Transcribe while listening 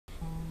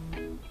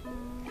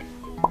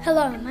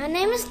Hello, my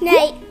name is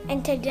Nate,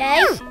 and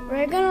today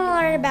we're going to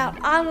learn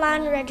about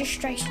online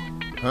registration.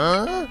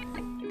 Go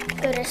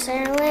to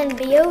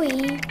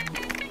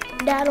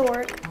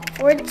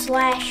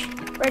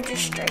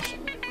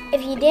saralandboe.org/registration.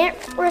 If you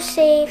didn't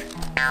receive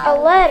a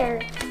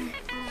letter,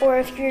 or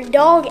if your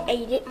dog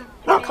ate it,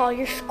 call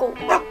your school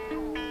now.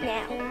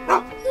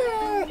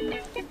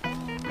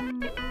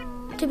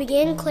 To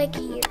begin, click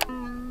here.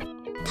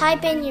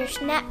 Type in your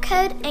SNAP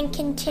code and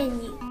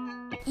continue.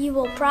 You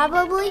will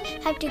probably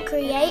have to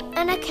create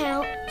an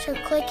account, so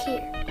click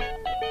here.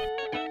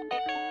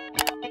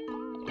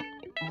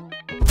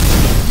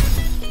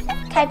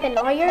 Type in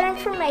all your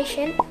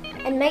information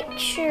and make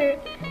sure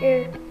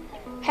your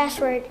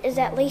password is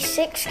at least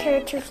 6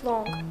 characters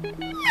long.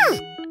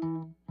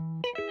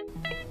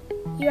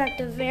 You have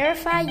to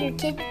verify your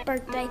kid's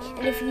birthday,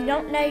 and if you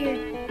don't know your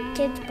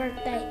kid's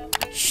birthday,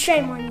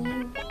 shame on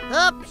you.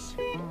 Oops!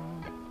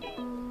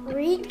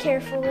 Read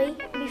carefully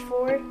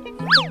before you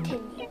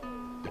continue.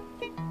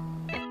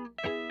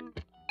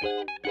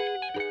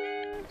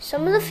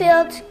 Some of the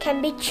fields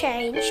can be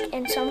changed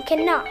and some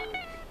cannot.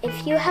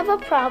 If you have a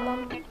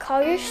problem,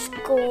 call your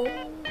school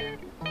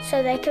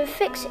so they can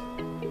fix it.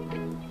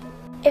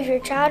 If your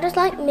child is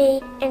like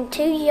me and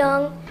too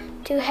young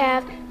to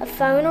have a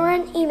phone or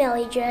an email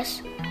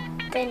address,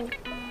 then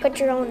put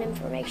your own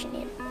information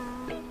in.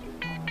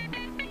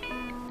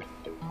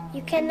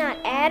 You cannot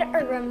add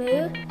or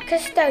remove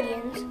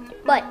custodians,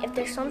 but if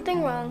there's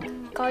something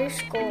wrong, call your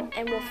school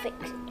and we'll fix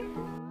it.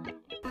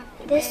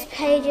 This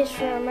page is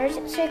for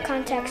emergency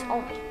contacts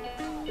only.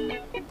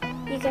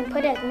 You can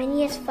put as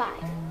many as 5.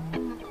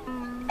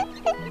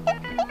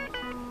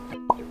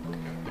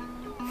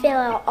 Fill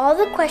out all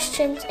the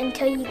questions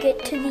until you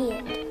get to the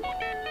end.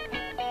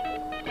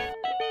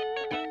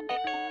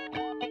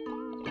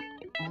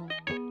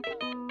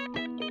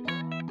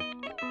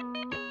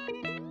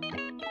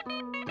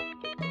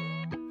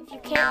 If you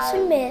can't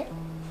submit,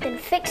 then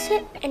fix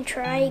it and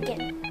try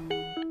again.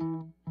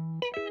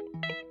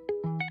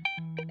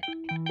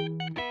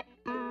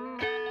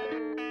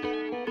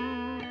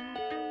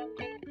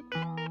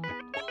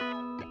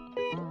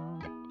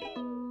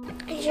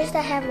 It's just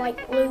I have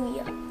like loogie.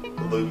 A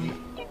loogie?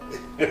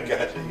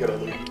 Gotcha, you got a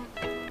loogie.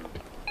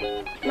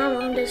 My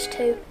mom does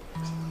too.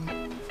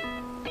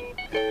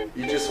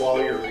 You just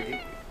swallow your loogie?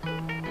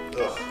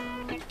 Ugh.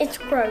 It's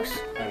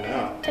gross. I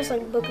know. Tastes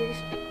like boogers.